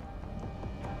us.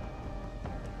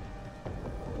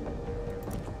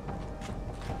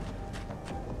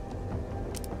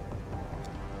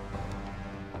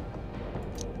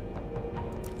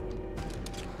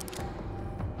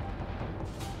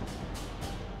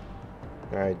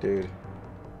 Alright, dude.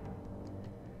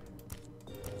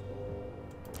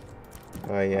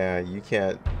 Oh yeah, you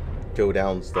can't go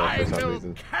down stuff for some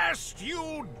reason. Cast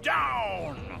you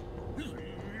down! Do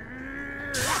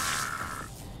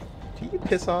you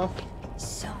piss off?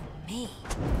 So mean.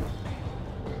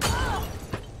 Oh,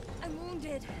 I'm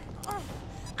wounded. Oh,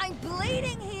 I'm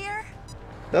bleeding here.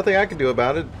 Nothing I can do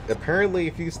about it. Apparently,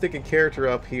 if you stick a character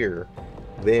up here,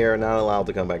 they are not allowed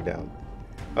to come back down.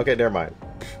 Okay, never mind.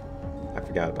 I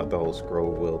forgot about the whole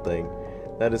scroll wheel thing.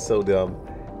 That is so dumb.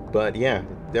 But yeah,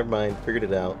 never mind. Figured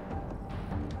it out.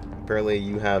 Apparently,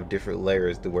 you have different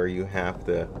layers to where you have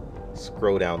to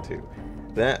scroll down to.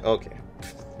 That, okay.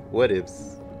 What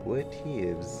ifs? What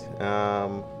ifs?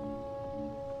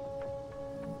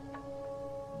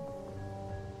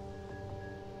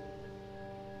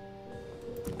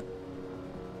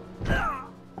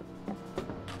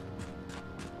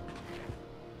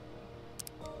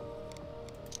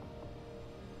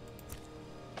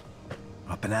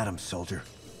 Up and at 'em, soldier.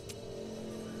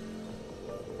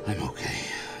 I'm okay.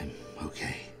 I'm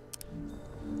okay.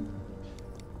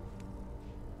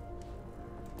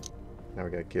 Now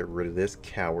we gotta get rid of this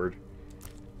coward.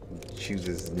 He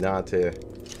chooses not to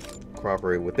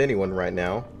cooperate with anyone right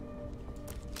now.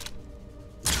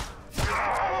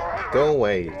 Go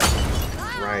away.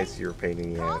 Christ, you're a pain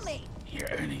in the ass. You're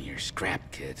earning your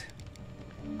scrap, kid.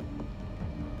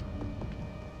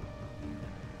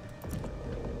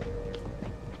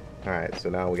 Alright, so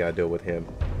now we gotta deal with him.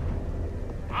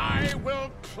 I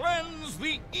will cleanse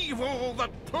the evil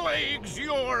that plagues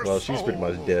your Well, she's pretty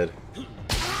much dead.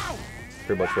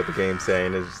 Pretty much what the game's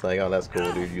saying is just like, oh, that's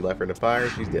cool, dude. You left her in the fire,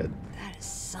 she's dead. That is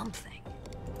something.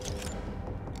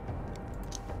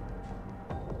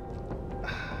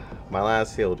 My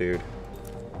last heal, dude,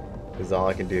 is all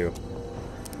I can do.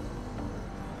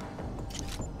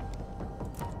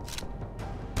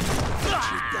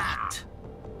 What you got?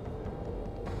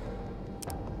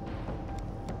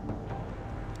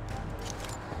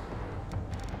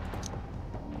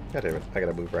 God damn it, I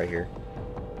gotta move right here.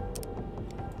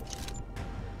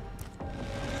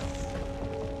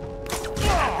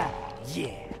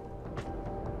 Yeah.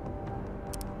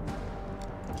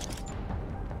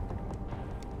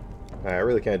 I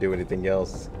really can't do anything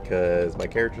else because my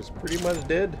character's pretty much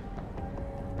dead.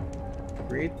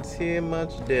 Pretty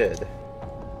much dead.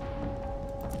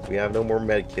 We have no more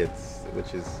med kits,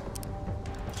 which is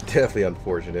definitely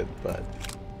unfortunate, but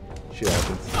shit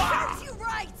happens. Serves you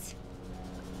right.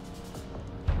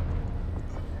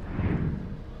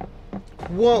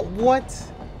 What?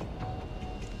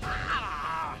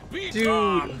 Be Dude.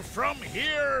 gone from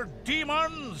here,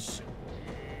 demons!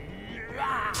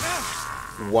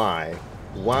 Why?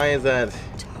 Why is that?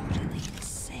 Totally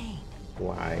insane.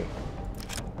 Why?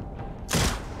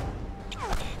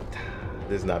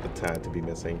 This is not the time to be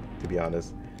missing, to be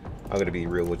honest. I'm gonna be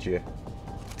real with you.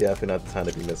 Definitely not the time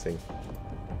to be missing.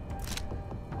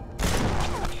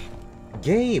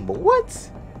 Game,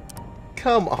 what?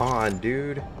 Come on,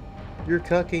 dude. You're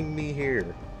cucking me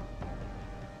here.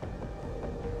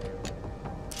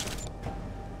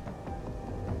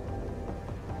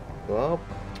 Well,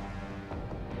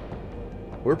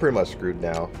 we're pretty much screwed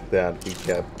now that we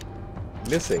kept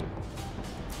missing.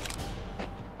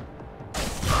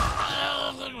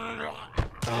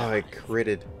 Oh, I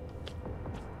critted.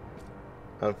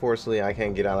 Unfortunately, I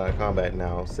can't get out of combat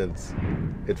now since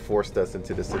it forced us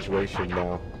into the situation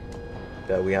now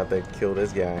that we have to kill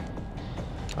this guy.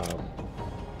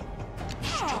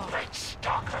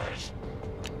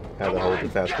 Had to hold the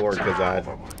fast forward because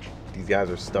these guys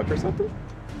are stuck or something.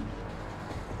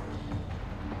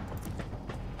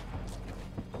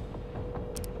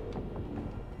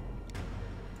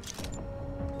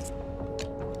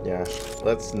 Yeah,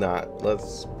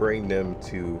 let's bring them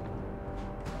to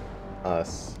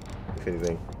us, if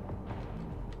anything.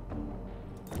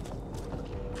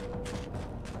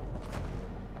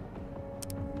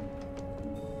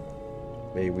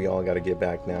 Maybe we all gotta get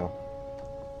back now.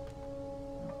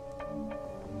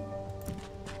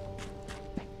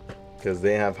 Because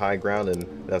they have high ground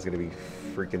and that's gonna be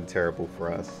freaking terrible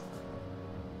for us.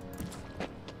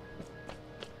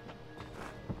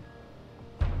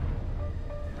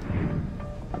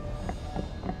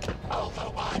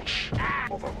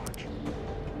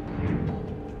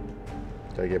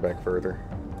 Gotta get back further.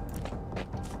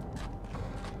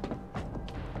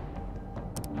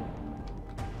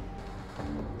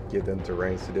 Give them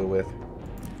terrains to deal with.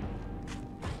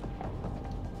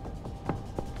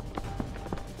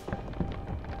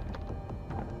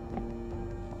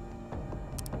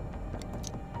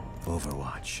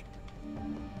 Overwatch.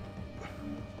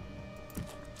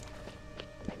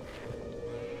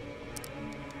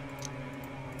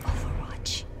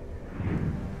 Overwatch.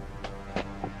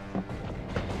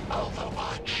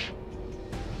 Overwatch.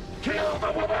 Kill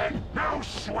the woman! No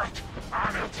sweat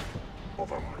on it!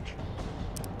 Overwatch.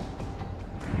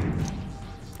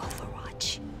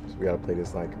 Overwatch. So we gotta play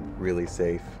this like really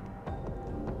safe.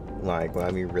 Like when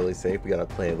I mean really safe, we gotta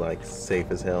play it like safe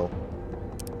as hell.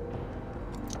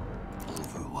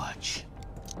 Overwatch.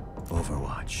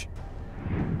 Overwatch.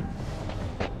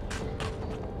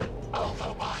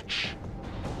 Overwatch.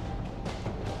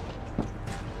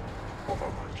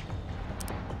 Overwatch.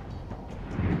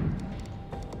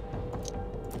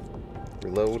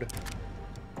 Reload.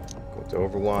 Go to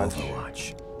Overwatch.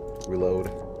 Overwatch. Reload.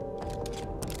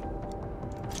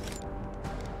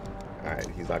 Alright,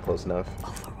 he's not close enough.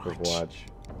 Overwatch.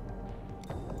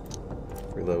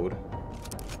 Reload.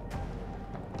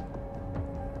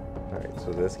 Alright,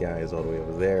 so this guy is all the way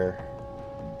over there.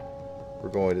 We're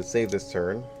going to save this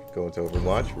turn. Go into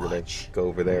Overwatch. We're going to go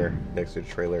over there next to the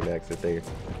trailer next if they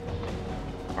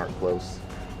aren't close.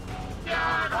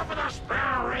 Yard over the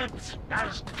spare ribs!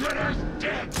 As good as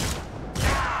dead!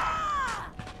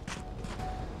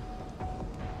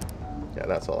 Yeah,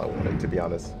 that's all I wanted, to be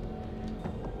honest.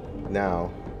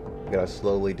 Now, we gotta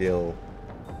slowly deal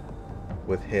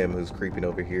with him who's creeping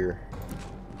over here.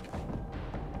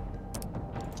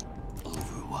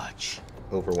 Overwatch.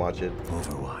 Overwatch it.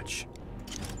 Overwatch.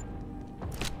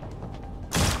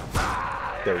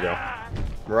 There we go.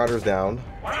 Marauder's down.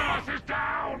 Earth is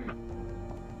down!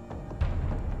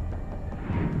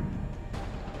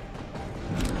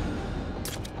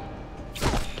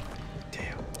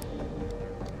 Damn.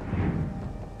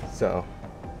 So,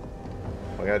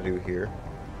 what I gotta do here,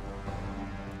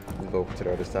 move over to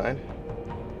the other side.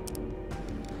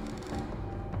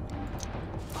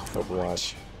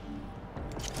 Overwatch.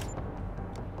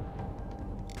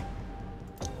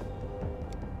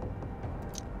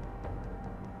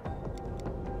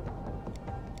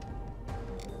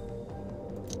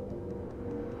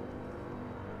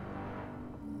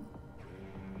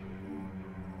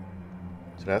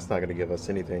 So that's not gonna give us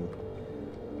anything.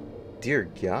 Dear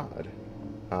God.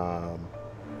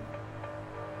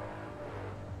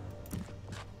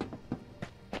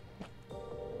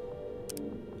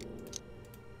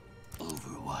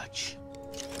 Overwatch.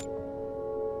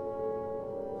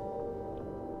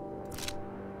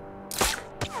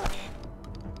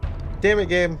 Damn it,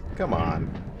 game. Come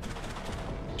on.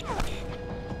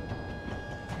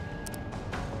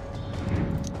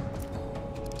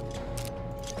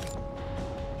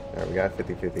 Alright, we got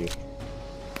 50-50.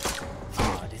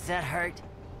 Oh, does that hurt?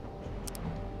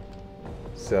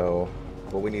 So,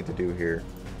 what we need to do here,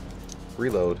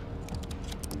 reload,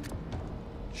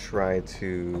 try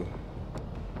to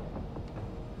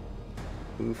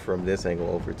move from this angle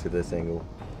over to this angle.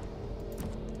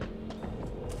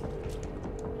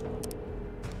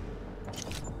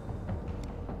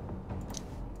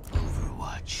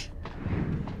 Overwatch.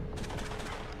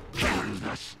 Kill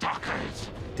the stalkers!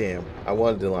 Damn, I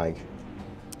wanted to like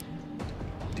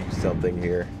do something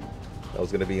here. That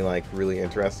was gonna be like really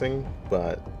interesting,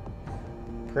 but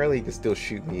apparently he can still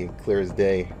shoot me clear as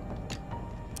day.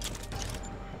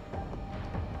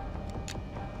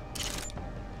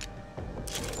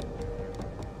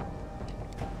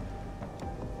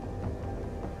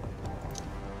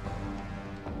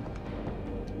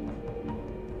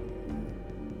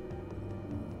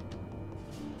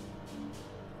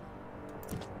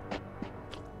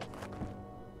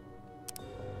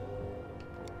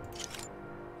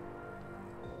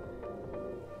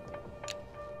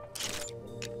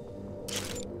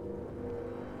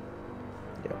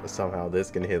 somehow this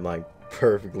can hit like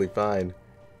perfectly fine.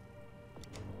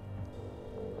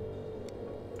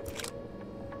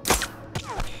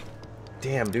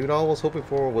 Damn, dude, all I was hoping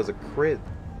for was a crit.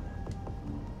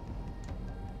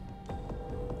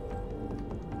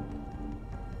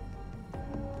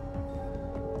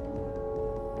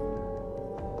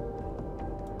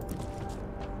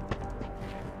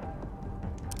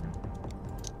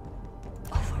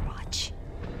 Overwatch.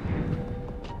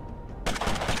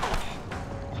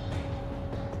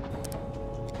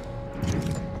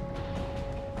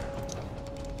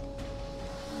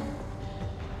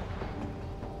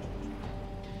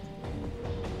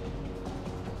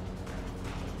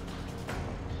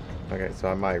 Okay, so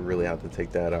I might really have to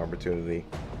take that opportunity.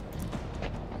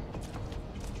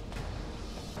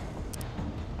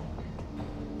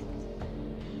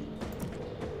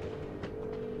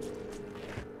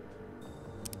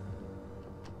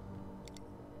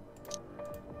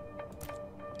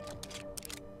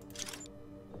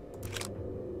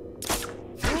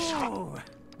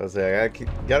 I was saying, I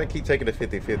gotta keep taking the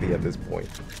 50-50 at this point.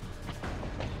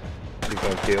 Keep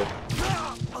gonna kill.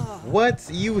 What?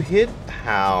 You hit?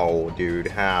 How, dude?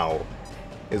 How?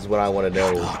 Is what I want to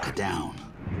know. Lock it down.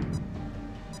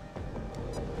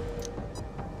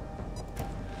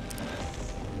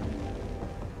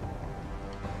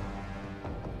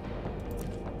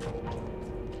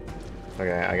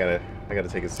 Okay, I gotta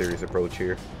take a serious approach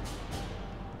here.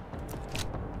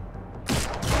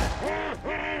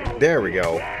 There we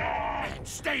go. And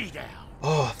stay down.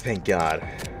 Oh, thank God.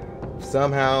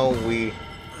 Somehow we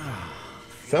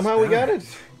got it.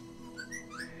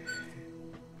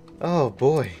 Oh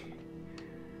boy.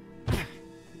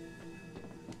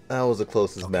 That was the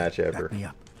closest match ever. Back me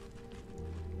up.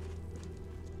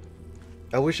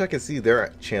 I wish I could see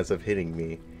their chance of hitting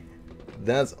me.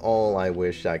 That's all I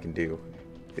wish I can do.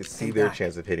 Is see their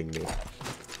chance of hitting me.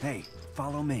 Hey,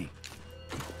 follow me.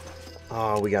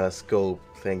 Oh, we got a scope.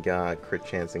 Thank God. Crit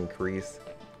chance increase.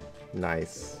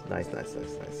 Nice. Nice.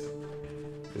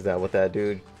 Is that what that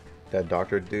dude, that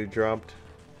doctor dude dropped?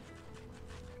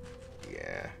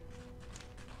 Yeah.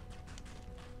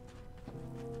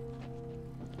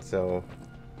 So,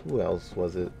 who else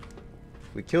was it?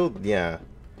 We killed, yeah,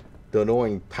 the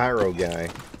annoying pyro guy.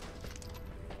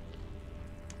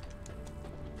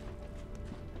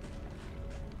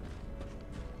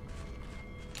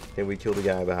 And we killed the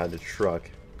guy behind the truck.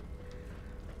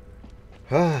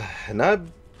 Not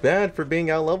bad for being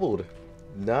out leveled.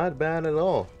 Not bad at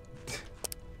all.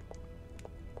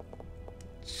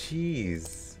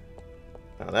 Jeez.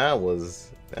 Now that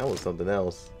was something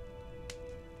else.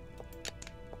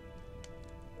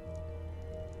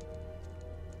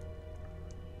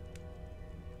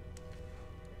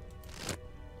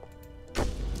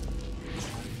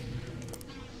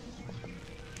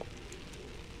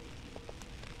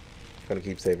 Gonna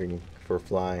keep saving for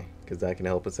fly because that can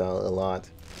help us out a lot.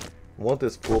 I want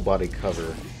this full body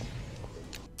cover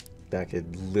that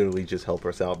could literally just help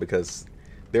us out because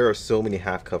there are so many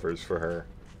half covers for her,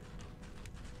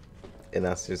 and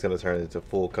that's just gonna turn into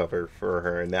full cover for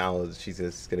her, and now she's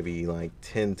just gonna be like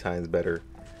 10 times better.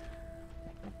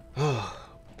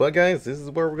 But guys, this is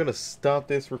where we're gonna stop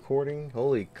this recording.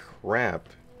 Holy crap,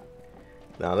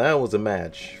 now that was a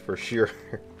match for sure.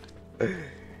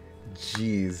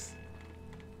 Jeez.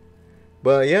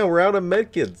 But yeah, we're out of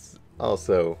medkits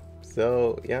also.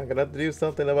 So yeah, I'm gonna have to do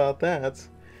something about that.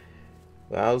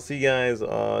 I'll see you guys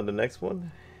on the next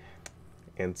one.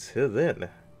 Until then,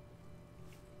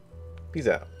 peace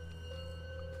out.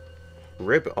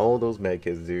 Rip all those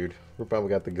medkits, dude. We're probably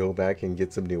got to go back and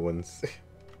get some new ones.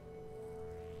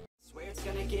 Swear it's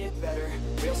gonna get better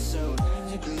real soon.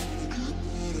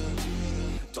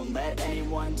 Don't let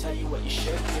anyone tell you what you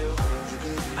should do.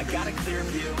 I got a clear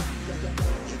view.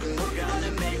 We're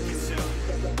gonna make it soon.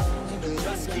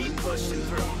 Just keep pushing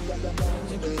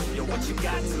through. You're what you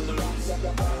got to lose.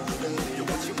 You're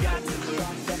what you got to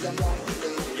lose.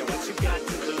 You're what you got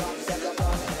to lose.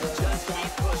 Just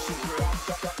keep pushing through.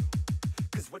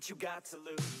 'Cause what you got to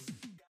lose.